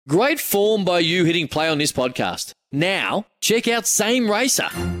Great form by you hitting play on this podcast. Now, check out Same Racer,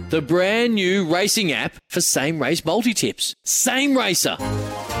 the brand new racing app for same race multi-tips. Same Racer.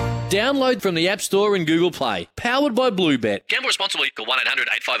 Download from the App Store and Google Play. Powered by Bluebet. Gamble responsibly. Call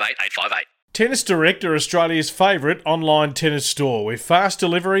 1-800-858-858. Tennis Direct are Australia's favourite online tennis store with fast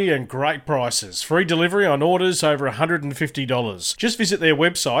delivery and great prices. Free delivery on orders over $150. Just visit their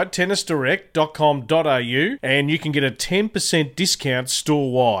website, tennisdirect.com.au, and you can get a 10% discount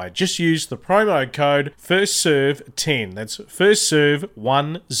store-wide. Just use the promo code FIRSTSERVE10. That's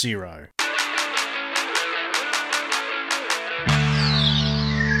FIRSTSERVE10.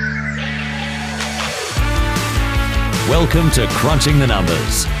 Welcome to Crunching the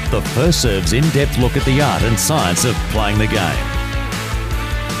Numbers, the First Serve's in-depth look at the art and science of playing the game.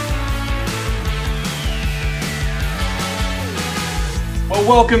 Well,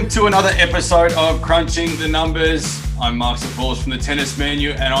 welcome to another episode of Crunching the Numbers. I'm Mark Sapoulis from the Tennis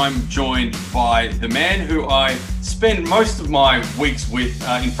Menu, and I'm joined by the man who I spend most of my weeks with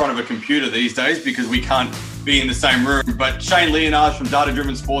in front of a computer these days because we can't be in the same room. But Shane Leonard from Data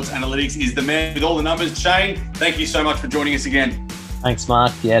Driven Sports Analytics is the man with all the numbers. Shane, thank you so much for joining us again. Thanks,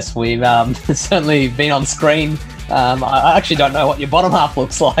 Mark. Yes, we've certainly been on screen. I actually don't know what your bottom half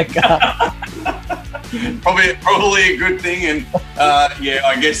looks like. Probably a good thing, and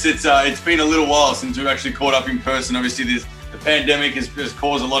I guess it's been a little while since we've actually caught up in person. Obviously, the pandemic has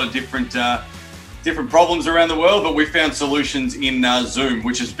caused a lot of different problems around the world, but we found solutions in Zoom,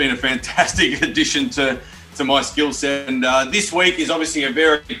 which has been a fantastic addition to my skill set. And this week is obviously a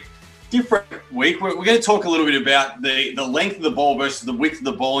very different week. We're going to talk a little bit about the length of the ball versus the width of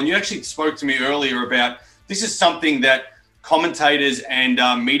the ball. And you actually spoke to me earlier about this is something that commentators and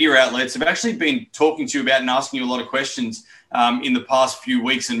media outlets have actually been talking to you about and asking you a lot of questions in the past few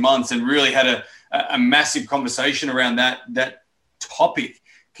weeks and months, and really had a massive conversation around that topic.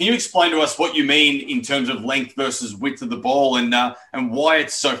 Can you explain to us what you mean in terms of length versus width of the ball, and why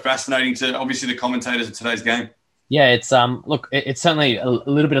it's so fascinating to obviously the commentators of today's game? Yeah, it's it's certainly a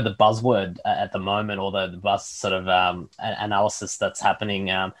little bit of the buzzword at the moment, or the buzz sort of analysis that's happening.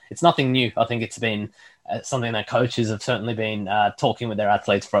 It's nothing new. I think it's been something that coaches have certainly been talking with their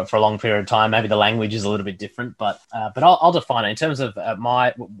athletes for a long period of time. Maybe the language is a little bit different, but I'll define it in terms of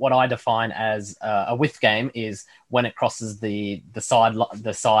what I define as a width game is when it crosses the side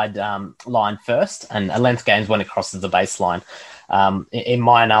line first, and a length game is when it crosses the baseline. In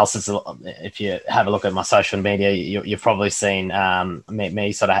my analysis, if you have a look at my social media, you've probably seen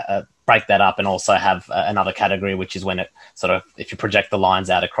me sort of break that up, and also have another category, which is when it sort of, if you project the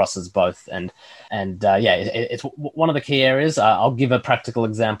lines out, it crosses both. It's one of the key areas. I'll give a practical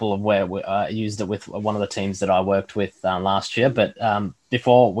example of where I used it with one of the teams that I worked with last year. But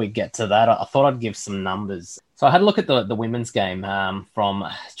before we get to that, I thought I'd give some numbers. So I had a look at the women's game from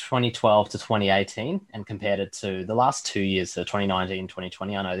 2012 to 2018 and compared it to the last 2 years, so 2019,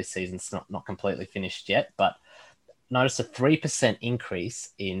 2020. I know this season's not completely finished yet, but notice a 3% increase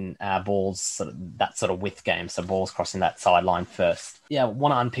in balls, that sort of width game, so balls crossing that sideline first. Yeah, I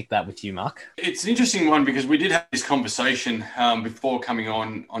want to unpick that with you, Mark. It's an interesting one because we did have this conversation before coming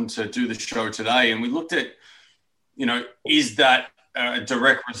on to do the show today, and we looked at, is that a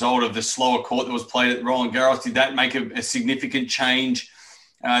direct result of the slower court that was played at Roland Garros? Did that make a significant change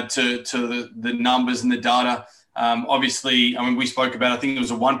to the numbers and the data? Obviously, we spoke about, I think it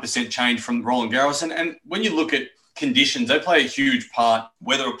was a 1% change from Roland Garros. And when you look at conditions, they play a huge part,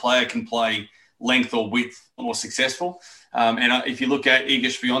 whether a player can play length or width or successful. If you look at Iga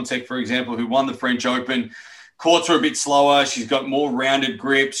Swiatek, for example, who won the French Open, courts are a bit slower. She's got more rounded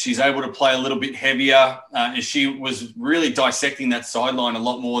grips. She's able to play a little bit heavier. And she was really dissecting that sideline a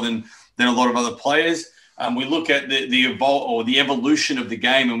lot more than a lot of other players. We look at the evolution of the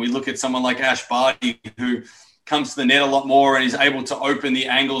game, and we look at someone like Ash Barty, who comes to the net a lot more and is able to open the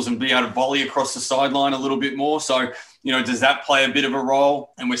angles and be able to volley across the sideline a little bit more. So, does that play a bit of a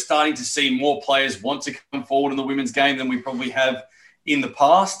role? And we're starting to see more players want to come forward in the women's game than we probably have in the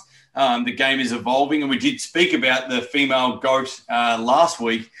past. The game is evolving, and we did speak about the female GOAT last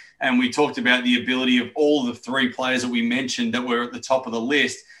week, and we talked about the ability of all the three players that we mentioned that were at the top of the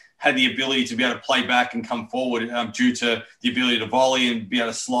list had the ability to be able to play back and come forward due to the ability to volley and be able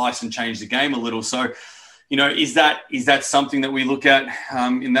to slice and change the game a little. So, is that something that we look at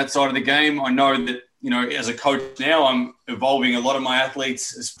in that side of the game? I know that, as a coach now, I'm evolving a lot of my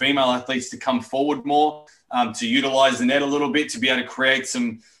athletes as female athletes to come forward more, to utilize the net a little bit, to be able to create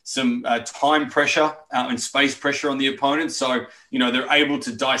some time pressure and space pressure on the opponent. So, they're able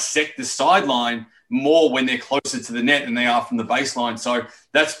to dissect the sideline more when they're closer to the net than they are from the baseline. So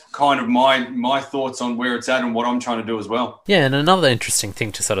that's kind of my thoughts on where it's at and what I'm trying to do as well. Yeah, and another interesting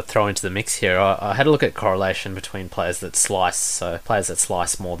thing to sort of throw into the mix here, I had a look at correlation between players that slice, so players that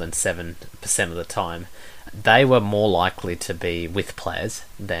slice more than 7% of the time. They were more likely to be with players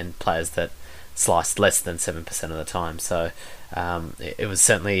than players that sliced less than 7% of the time. So it was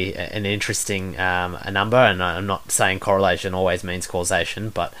certainly an interesting number, and I'm not saying correlation always means causation,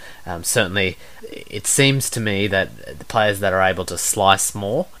 but certainly it seems to me that the players that are able to slice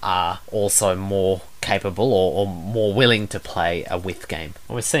more are also more capable or more willing to play a width game.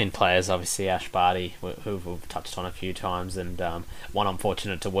 We've seen players, obviously Ash Barty, who we've touched on a few times, and one I'm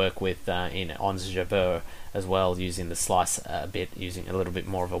fortunate to work with in Ons Jabeur as well, using the slice a bit, using a little bit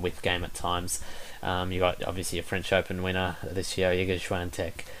more of a width game at times. You got obviously a French Open winner this year, Iga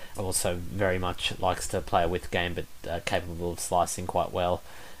Swiatek, also very much likes to play a width game, but capable of slicing quite well.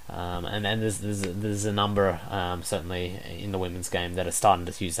 And then there's a number certainly in the women's game that are starting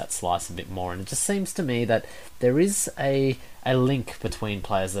to use that slice a bit more, and it just seems to me that there is a link between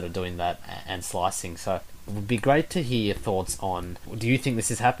players that are doing that and slicing. So it would be great to hear your thoughts on, do you think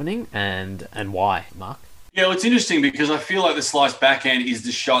this is happening, and why, Mark? Yeah, well, it's interesting because I feel like the slice backhand is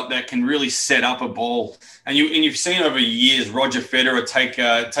the shot that can really set up a ball. And you've seen over years Roger Federer take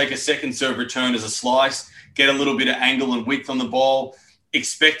a second serve return as a slice, get a little bit of angle and width on the ball,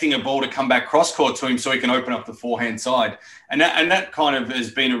 expecting a ball to come back cross court to him so he can open up the forehand side. And that kind of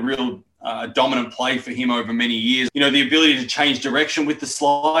has been a real dominant play for him over many years. You know, the ability to change direction with the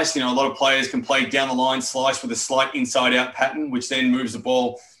slice. You know, a lot of players can play down the line slice with a slight inside out pattern, which then moves the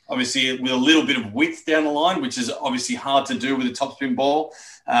ball obviously with a little bit of width down the line, which is obviously hard to do with a topspin ball.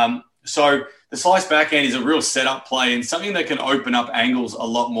 So the slice backhand is a real setup play and something that can open up angles a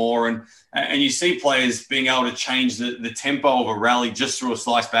lot more. And you see players being able to change the tempo of a rally just through a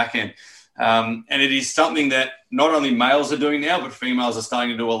slice backhand. And it is something that not only males are doing now, but females are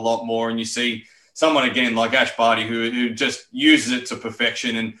starting to do a lot more. And you see someone, again, like Ash Barty, who just uses it to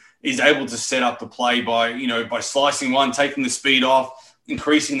perfection and is able to set up the play by slicing one, taking the speed off,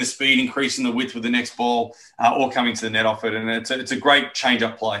 increasing the speed, increasing the width with the next ball, or coming to the net off it. And it's a great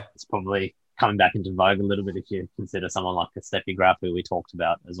change-up play. It's probably coming back into vogue a little bit if you consider someone like Steffi Graf, who we talked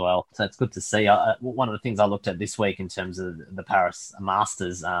about as well. So it's good to see. One of the things I looked at this week in terms of the Paris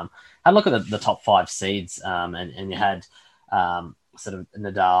Masters, I had a look at the top 5 seeds, and you had sort of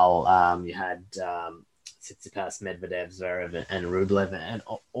Nadal, you had Tsitsipas, Medvedev, Zverev, and Rublev, and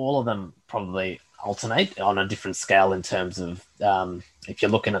all of them probably alternate on a different scale in terms of if you're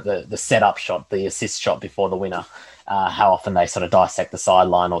looking at the setup shot, the assist shot before the winner, how often they sort of dissect the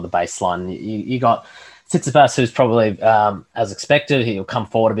sideline or the baseline. You got Tsitsipas, who's probably, as expected, he'll come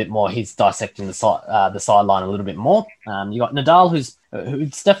forward a bit more. He's dissecting the sideline a little bit more. You got Nadal,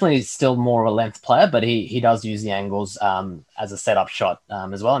 who's definitely still more of a length player, but he does use the angles as a setup shot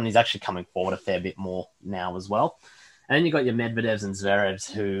as well, and he's actually coming forward a fair bit more now as well. And then you got your Medvedevs and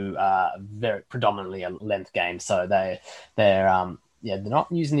Zverevs, who are very predominantly a length game, so they're not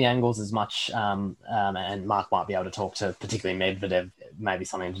using the angles as much. And Mark might be able to talk to particularly Medvedev, maybe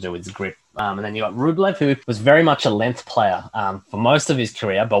something to do with his grip. And then you got Rublev, who was very much a length player for most of his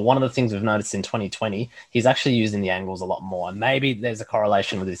career. But one of the things we've noticed in 2020, he's actually using the angles a lot more. And maybe there's a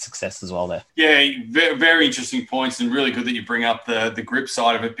correlation with his success as well there. Yeah, very, very interesting points, and really good that you bring up the grip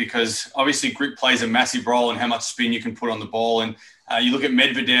side of it, because obviously grip plays a massive role in how much spin you can put on the ball. And you look at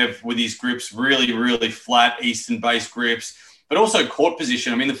Medvedev with his grips, really, really flat Eastern-based grips, but also court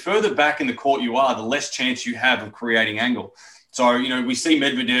position. I mean, the further back in the court you are, the less chance you have of creating angle. So, we see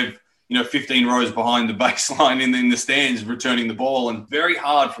Medvedev, 15 rows behind the baseline in the stands, returning the ball, and very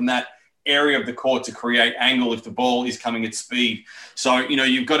hard from that area of the court to create angle if the ball is coming at speed. So,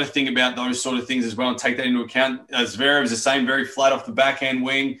 you've got to think about those sort of things as well and take that into account. Zverev is the same, very flat off the backhand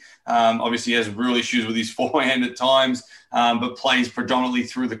wing. Obviously, he has real issues with his forehand at times, but plays predominantly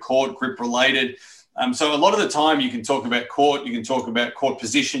through the court, grip related. So a lot of the time you can talk about court, you can talk about court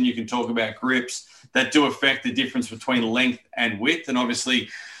position, you can talk about grips that do affect the difference between length and width. And obviously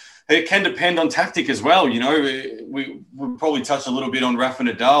it can depend on tactic as well. We probably touched a little bit on Rafa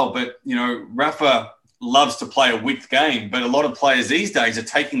Nadal, but, Rafa loves to play a width game, but a lot of players these days are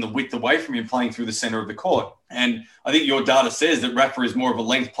taking the width away from him, playing through the center of the court. And I think your data says that Rafa is more of a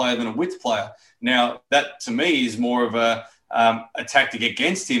length player than a width player. Now, that to me is more of a tactic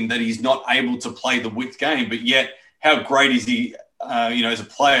against him, that he's not able to play the width game, but yet how great is he, as a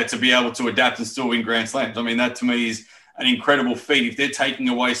player to be able to adapt and still win Grand Slams. I mean, that to me is an incredible feat. If they're taking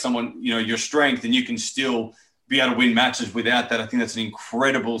away someone, your strength, and you can still be able to win matches without that, I think that's an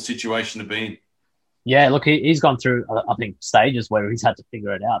incredible situation to be in. Yeah, look, he's gone through, I think, stages where he's had to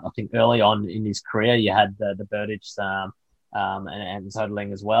figure it out. I think early on in his career, you had the Burdage and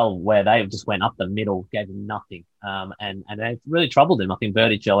Soderling as well, where they just went up the middle, gave him nothing, and it really troubled him. I think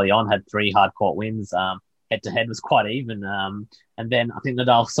Burdage early on had 3 hard court wins. Head to head was quite even, and then I think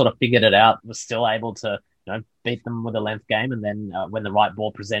Nadal sort of figured it out, was still able to beat them with a length game, and then when the right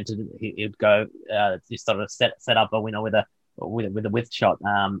ball presented, he'd go he sort of set up a winner with a width shot,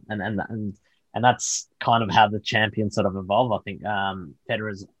 and that's kind of how the champions sort of evolve. I think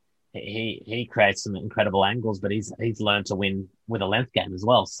Federer's he creates some incredible angles, but he's learned to win with a length game as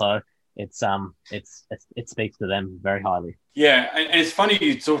well. So it speaks to them very highly. Yeah, and it's funny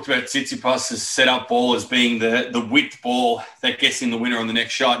you talked about Tsitsipas' set-up ball as being the width ball that gets in the winner on the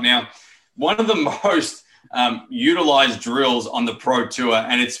next shot. Now, one of the most utilized drills on the Pro Tour,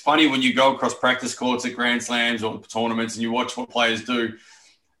 and it's funny when you go across practice courts at Grand Slams or tournaments and you watch what players do.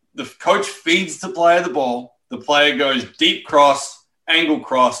 The coach feeds the player the ball. The player goes deep cross, angle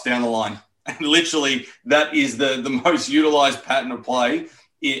cross down the line. And literally, that is the most utilized pattern of play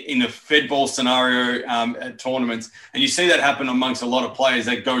in a fed ball scenario at tournaments. And you see that happen amongst a lot of players.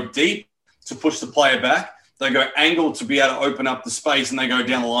 They go deep to push the player back. They go angle to be able to open up the space, and they go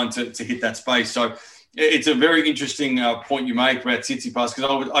down the line to hit that space. So it's a very interesting point you make about Tsitsipas,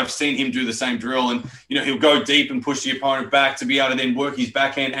 because I've seen him do the same drill, and he'll go deep and push the opponent back to be able to then work his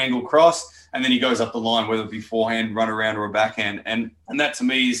backhand angle cross, and then he goes up the line, whether it be forehand, run around, or a backhand. And that to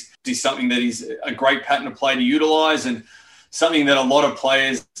me is something that is a great pattern of play to utilize, and something that a lot of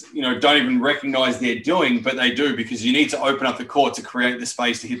players don't even recognize they're doing, but they do, because you need to open up the court to create the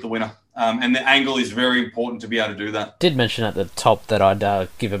space to hit the winner. And the angle is very important to be able to do that. Did mention at the top that I'd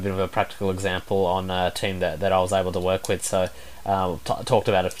give a bit of a practical example on a team that I was able to work with. So talked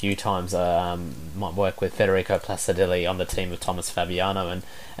about a few times. Might work with Federico Placidelli on the team of Thomas Fabiano,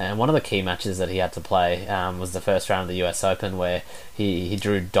 and one of the key matches that he had to play was the first round of the US Open, where he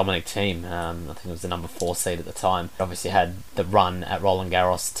drew Dominic Thiem. I think it was the number 4 seed at the time. Obviously had the run at Roland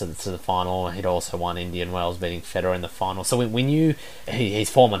Garros to the final. He'd also won Indian Wells, beating Federer in the final. So we knew his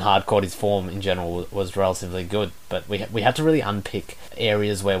form on hard court, his form in general was relatively good, but we had to really unpick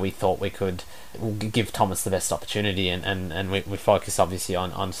areas where we thought we could give Thomas the best opportunity, and we focus obviously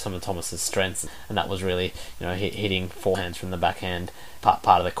on some of Thomas's strengths, and that was really hitting forehands from the backhand part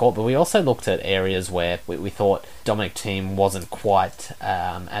of the court. But we also looked at areas where we thought Dominic Thiem wasn't quite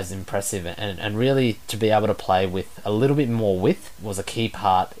as impressive, and really to be able to play with a little bit more width was a key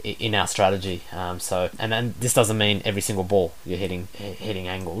part in our strategy. And then this doesn't mean every single ball you're hitting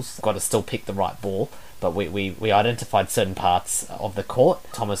angles. You've got to still pick the right ball. But we identified certain parts of the court.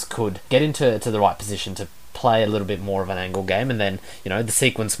 Thomas could get into the right position to play a little bit more of an angle game, and then the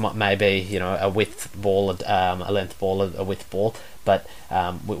sequence may be a width ball, a length ball, a width ball. But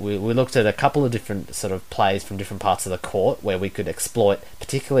we looked at a couple of different sort of plays from different parts of the court where we could exploit,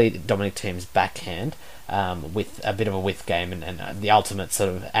 particularly Dominic Thiem's backhand, with a bit of a width game, and the ultimate sort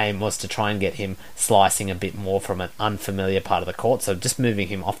of aim was to try and get him slicing a bit more from an unfamiliar part of the court, so just moving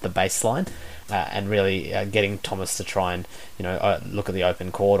him off the baseline, and really getting Thomas to try and look at the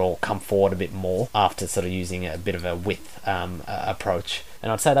open court or come forward a bit more after sort of using a bit of a width approach.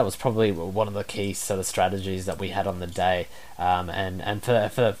 And I'd say that was probably one of the key sort of strategies that we had on the day, and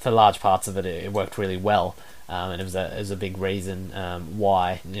for large parts of it, it worked really well. And it was a big reason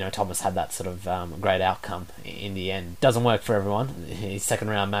why Thomas had that sort of great outcome in the end. Doesn't work for everyone. His second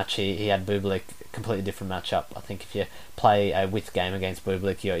round match, he had Bublik, completely different matchup. I think if you play a width game against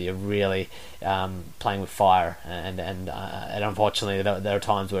Bublik, you're really playing with fire, and unfortunately there are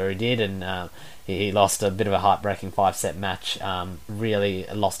times where he did, and he lost a bit of a heartbreaking 5-set match. Really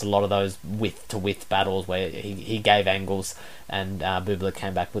lost a lot of those width to width battles where he gave angles, and Bublik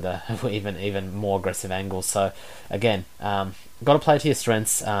came back with a even more aggressive angles. So again, got to play to your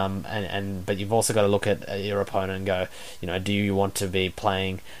strengths, but you've also got to look at your opponent and go, do you want to be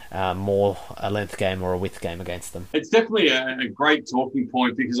playing more a length game or a width game against them? It's definitely a great talking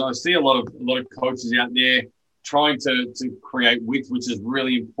point, because I see a lot of coaches out there trying to create width, which is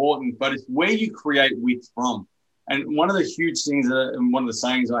really important, but it's where you create width from. And one of the huge things, and one of the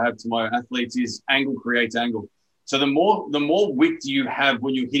sayings I have to my athletes is angle creates angle. So the more width you have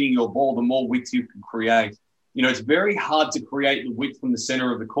when you're hitting your ball, the more width you can create. It's very hard to create the width from the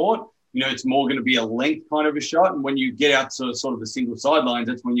center of the court. It's more going to be a length kind of a shot. And when you get out to sort of the single sidelines,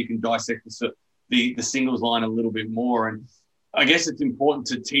 that's when you can dissect the singles line a little bit more. And I guess it's important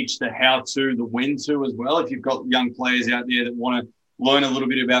to teach the how-to, the when-to as well, if you've got young players out there that want to learn a little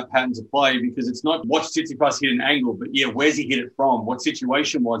bit about patterns of play, because it's not watch Tsitsipas hit an angle, but where's he hit it from? What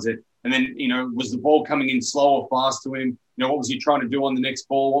situation was it? And then, was the ball coming in slow or fast to him? What was he trying to do on the next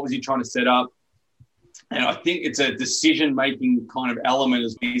ball? What was he trying to set up? And I think it's a decision-making kind of element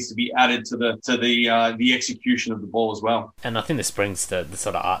that needs to be added to the execution of the ball as well. And I think this brings the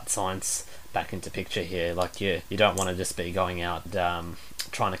sort of art science back into picture here. Like you don't want to just be going out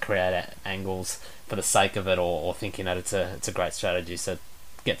trying to create angles for the sake of it, or thinking that it's a great strategy. So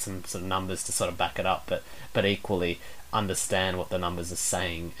get some sort of numbers to sort of back it up, but equally understand what the numbers are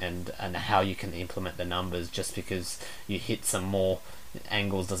saying and how you can implement the numbers. Just because you hit some more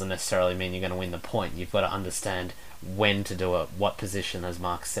angles doesn't necessarily mean you're going to win the point. You've got to understand when to do it, what position, as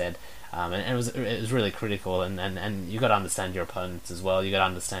Mark said. And it was really critical, and you've got to understand your opponents as well. You've got to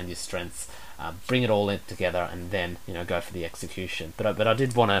understand your strengths, bring it all in together, and then go for the execution. But I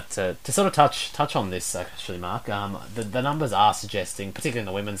did want to sort of touch on this actually, Mark. The numbers are suggesting, particularly in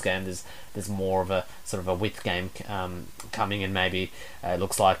the women's game, there's more of a sort of a width game coming, and maybe it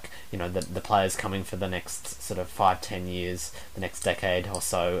looks like the players coming for the next sort of 5-10 years, the next decade or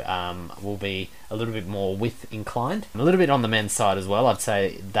so, will be a little bit more width inclined, a little bit on the men's side as well. I'd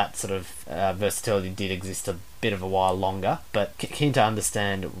say that sort of versatility did exist a bit of a while longer, but keen to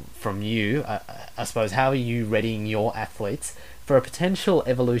understand from you, I suppose, how are you readying your athletes for a potential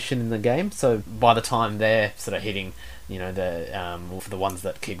evolution in the game? So by the time they're sort of hitting, for the ones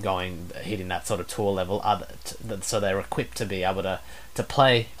that keep going, hitting that sort of tour level, so they're equipped to be able to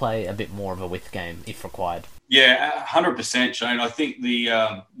play a bit more of a width game if required. Yeah, 100%, Shane. I think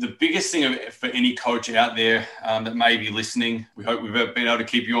the biggest thing for any coach out there that may be listening, we hope we've been able to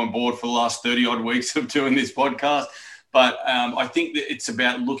keep you on board for the last 30-odd weeks of doing this podcast, but I think that it's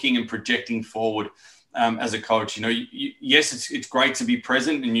about looking and projecting forward as a coach. Yes, it's great to be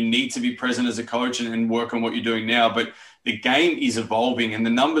present, and you need to be present as a coach and work on what you're doing now, but the game is evolving, and the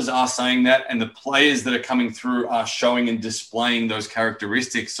numbers are saying that, and the players that are coming through are showing and displaying those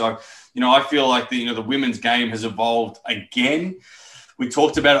characteristics. So, I feel like the women's game has evolved again. We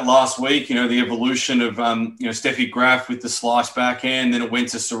talked about it last week, the evolution of, Steffi Graf with the slice backhand, then it went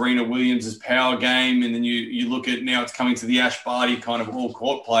to Serena Williams' power game, and then you look at now it's coming to the Ash Barty kind of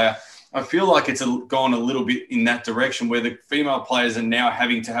all-court player. I feel like it's gone a little bit in that direction where the female players are now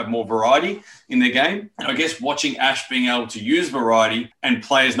having to have more variety in their game. And I guess watching Ash being able to use variety and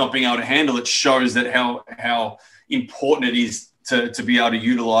players not being able to handle it shows that how important it is to be able to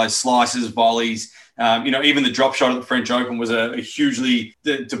utilize slices, volleys. Even the drop shot at the French Open was a hugely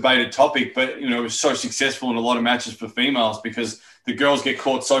debated topic, but, it was so successful in a lot of matches for females because the girls get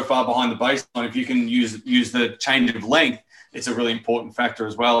caught so far behind the baseline. If you can use the change of length, it's a really important factor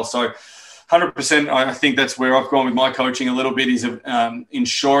as well. So 100%, I think that's where I've gone with my coaching a little bit, is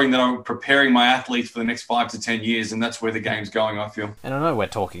ensuring that I'm preparing my athletes for the next 5 to 10 years, and that's where the game's going, I feel. And I know we're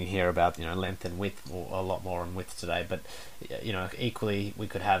talking here about, length and width, or a lot more on width today, but, equally we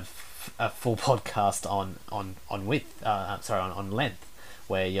could have a full podcast on width, on length,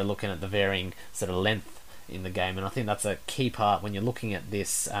 where you're looking at the varying sort of length in the game. And I think that's a key part when you're looking at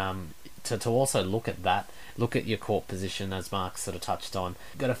this, to also look at that. Look at your court position, as Mark sort of touched on.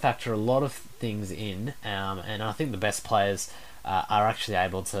 Got to factor a lot of things in, and I think the best players are actually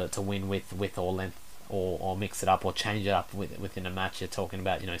able to win with width or length, or mix it up or change it up within a match. You're talking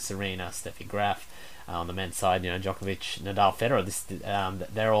about Serena, Steffi Graf. On the men's side, Djokovic, Nadal,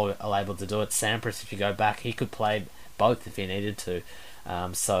 Federer. They're all able to do it. Sampras, if you go back, he could play both if he needed to.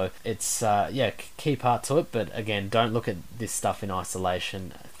 So it's key part to it, but again, don't look at this stuff in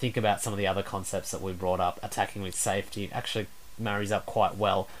isolation. Think about some of the other concepts that we brought up. Attacking with safety actually marries up quite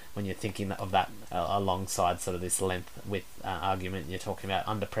well when you're thinking of that alongside sort of this length width argument. You're talking about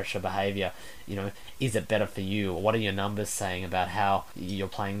under pressure behavior. Is it better for you? What are your numbers saying about how you're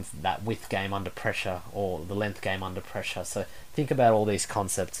playing that width game under pressure or the length game under pressure? So think about all these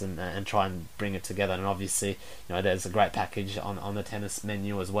concepts and try and bring it together. And obviously, there's a great package on the tennis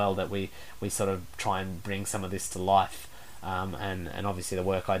menu as well that we sort of try and bring some of this to life. And obviously the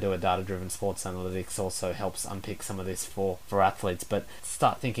work I do at Data Driven Sports Analytics also helps unpick some of this for athletes. But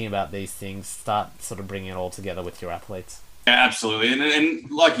start thinking about these things, start sort of bringing it all together with your athletes. Yeah, absolutely. And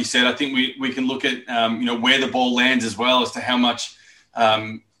like you said, I think we can look at, where the ball lands as well as to how much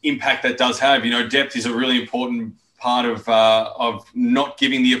impact that does have. Depth is a really important part of not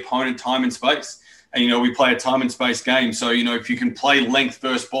giving the opponent time and space. And, we play a time and space game. So, if you can play length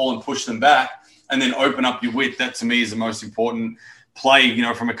first ball and push them back, and then open up your width, that to me is the most important play,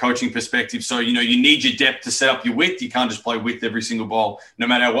 from a coaching perspective. So, you need your depth to set up your width. You can't just play width every single ball. No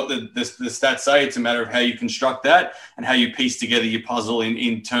matter what the stats say, it's a matter of how you construct that and how you piece together your puzzle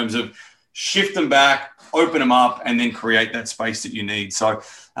in terms of shift them back, open them up, and then create that space that you need. So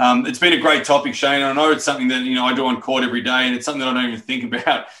it's been a great topic, Shane. I know it's something that, I do on court every day, and it's something that I don't even think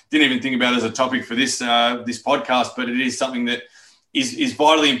about, didn't even think about as a topic for this podcast, but it is something that is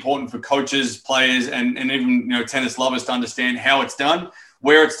vitally important for coaches, players, and even tennis lovers to understand how it's done,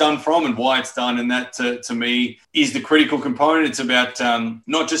 where it's done from, and why it's done. And that, to me, is the critical component. It's about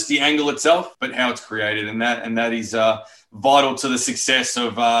not just the angle itself, but how it's created, and that is vital to the success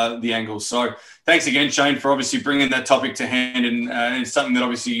of the angle. So thanks again, Shane, for obviously bringing that topic to hand, and it's something that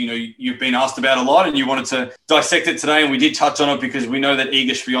obviously you've been asked about a lot, and you wanted to dissect it today, and we did touch on it because we know that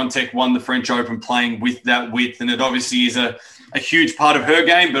Iga Swiatek won the French Open playing with that width, and it obviously is a huge part of her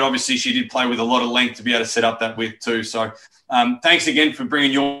game, but obviously she did play with a lot of length to be able to set up that width too. So thanks again for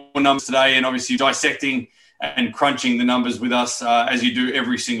bringing your numbers today, and obviously dissecting and crunching the numbers with us as you do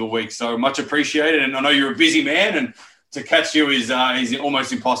every single week. So much appreciated, and I know you're a busy man, and to catch you is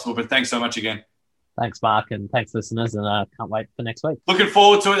almost impossible, but thanks so much again. Thanks, Mark, and thanks, listeners, and can't wait for next week. Looking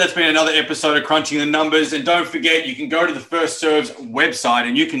forward to it. That's been another episode of Crunching the Numbers, and don't forget, you can go to the First Serve's website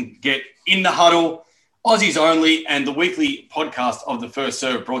and you can get In the Huddle, Aussies Only, and the weekly podcast of the First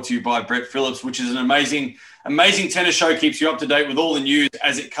Serve, brought to you by Brett Phillips, which is an amazing tennis show, keeps you up to date with all the news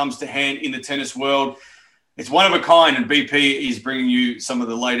as it comes to hand in the tennis world. It's one of a kind, and BP is bringing you some of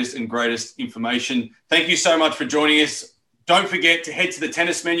the latest and greatest information. Thank you so much for joining us. Don't forget to head to the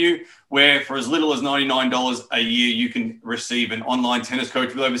tennis menu, where for as little as $99 a year, you can receive an online tennis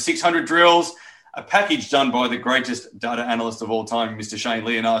coach with over 600 drills, a package done by the greatest data analyst of all time, Mr. Shane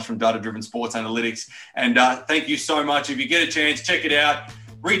Leonard from Data Driven Sports Analytics. And thank you so much. If you get a chance, check it out.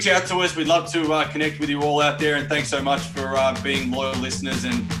 Reach out to us. We'd love to connect with you all out there. And thanks so much for being loyal listeners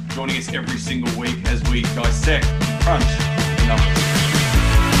and joining us every single week as we dissect, crunch the numbers.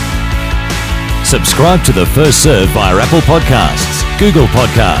 Subscribe to The First Serve via Apple Podcasts, Google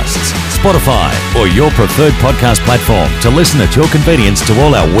Podcasts, Spotify, or your preferred podcast platform to listen at your convenience to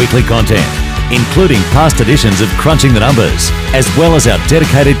all our weekly content, including past editions of Crunching the Numbers, as well as our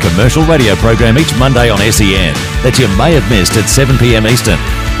dedicated commercial radio program each Monday on SEN that you may have missed at 7 p.m. Eastern.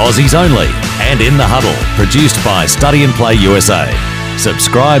 Aussies Only and In the Huddle, produced by Study and Play USA.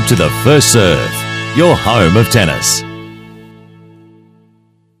 Subscribe to The First Serve, your home of tennis.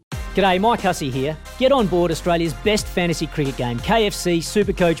 G'day, Mike Hussey here. Get on board Australia's best fantasy cricket game, KFC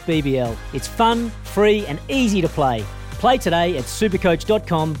Supercoach BBL. It's fun, free and easy to play. Play today at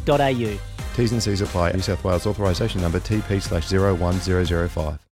supercoach.com.au. T's and C's apply. New South Wales authorisation number TP/01005.